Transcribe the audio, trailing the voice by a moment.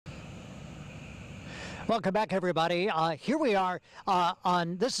Welcome back, everybody. Here we are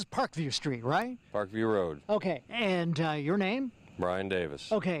on, this is Parkview Street, right? Parkview Road. Okay, and your name? Brian Davis.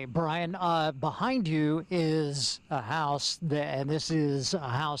 Okay, Brian, behind you is a house, and this is a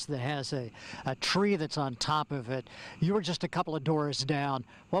house that has a tree that's on top of it. You were just a couple of doors down.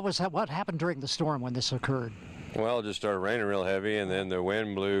 What happened during the storm when this occurred? Well, it just started raining real heavy, and then the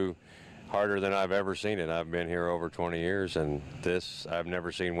wind blew harder than I've ever seen it. I've been here over 20 years, and I've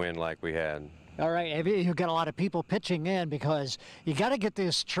never seen wind like we had. All right, you've got a lot of people pitching in because you got to get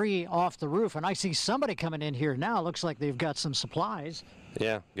this tree off the roof. And I see somebody coming in here now. It looks like they've got some supplies.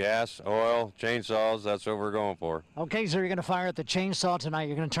 Yeah, gas, oil, chainsaws, that's what we're going for. Okay, so you're going to fire at the chainsaw tonight.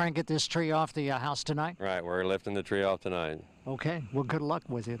 You're going to try and get this tree off the house tonight? Right, we're lifting the tree off tonight. Okay, well, good luck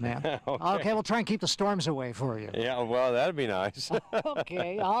with it, man. Okay, we'll try and keep the storms away for you. Yeah, well, that'd be nice.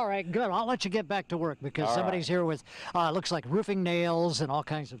 Okay, all right, good. I'll let you get back to work because all somebody's right. here with, looks like roofing nails and all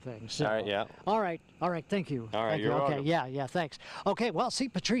kinds of things. So, all right, yeah. All right, thank you. All right, thank you're you. Okay, welcome. yeah, thanks. Okay, well, see,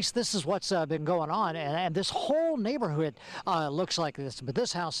 Patrice, this is what's been going on, and this whole neighborhood looks like this, but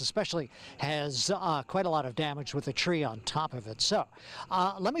this house especially has quite a lot of damage with the tree on top of it. So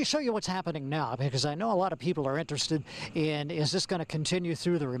let me show you what's happening now because I know a lot of people are interested in, is this going to continue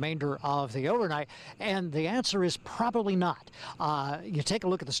through the remainder of the overnight? And the answer is probably not. You take a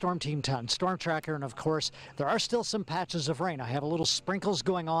look at the Storm Team 10 Storm Tracker, and of course, there are still some patches of rain. I have a little sprinkles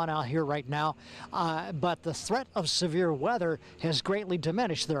going on out here right now, but the threat of severe weather has greatly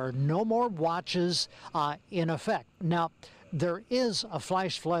diminished. There are no more watches in effect. Now, there is a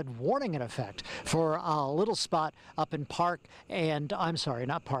flash flood warning in effect for a little spot up in Park and, I'm sorry,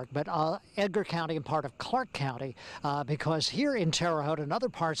 not Park, but Edgar County and part of Clark County, because here in Terre Haute and other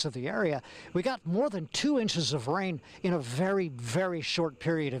parts of the area, we got more than 2 inches of rain in a very, very short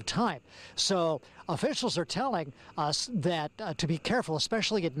period of time. So officials are telling us that to be careful,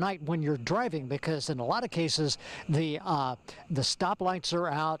 especially at night when you're driving, because in a lot of cases, the stoplights are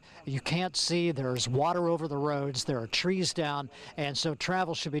out, you can't see, there's water over the roads, there are trees down, and so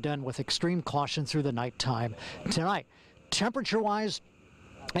travel should be done with extreme caution through the nighttime tonight. Temperature-wise,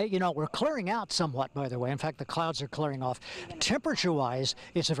 hey, you know, we're clearing out somewhat, by the way. In fact, the clouds are clearing off. Temperature-wise,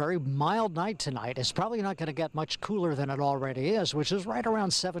 it's a very mild night tonight. It's probably not going to get much cooler than it already is, which is right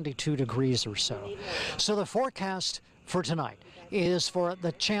around 72 degrees or so. So the forecast for tonight is for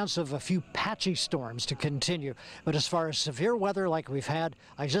the chance of a few patchy storms to continue. But as far as severe weather like we've had,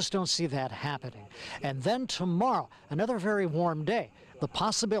 I just don't see that happening. And then tomorrow, another very warm day. The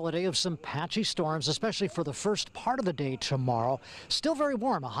possibility of some patchy storms, especially for the first part of the day tomorrow. Still very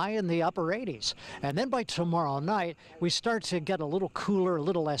warm, a high in the upper 80s. And then by tomorrow night, we start to get a little cooler, a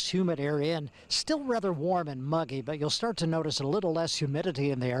little less humid air in. Still rather warm and muggy, but you'll start to notice a little less humidity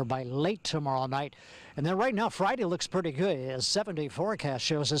in the air by late tomorrow night. And then right now, Friday looks pretty good. As 7-day forecast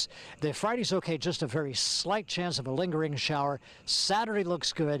shows us, the Friday's okay, just a very slight chance of a lingering shower. Saturday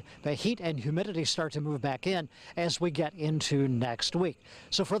looks good. The heat and humidity start to move back in as we get into next week.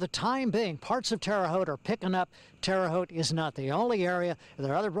 So for the time being, parts of Terre Haute are picking up. Terre Haute is not the only area.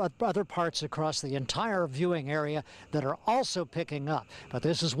 There are other parts across the entire viewing area that are also picking up. But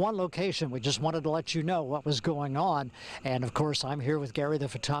this is one location. We just wanted to let you know what was going on. And of course, I'm here with Gary the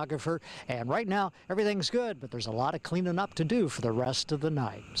photographer. And right now, everything's good, but there's a lot of cleaning up to do for the rest of the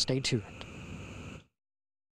night. Stay tuned.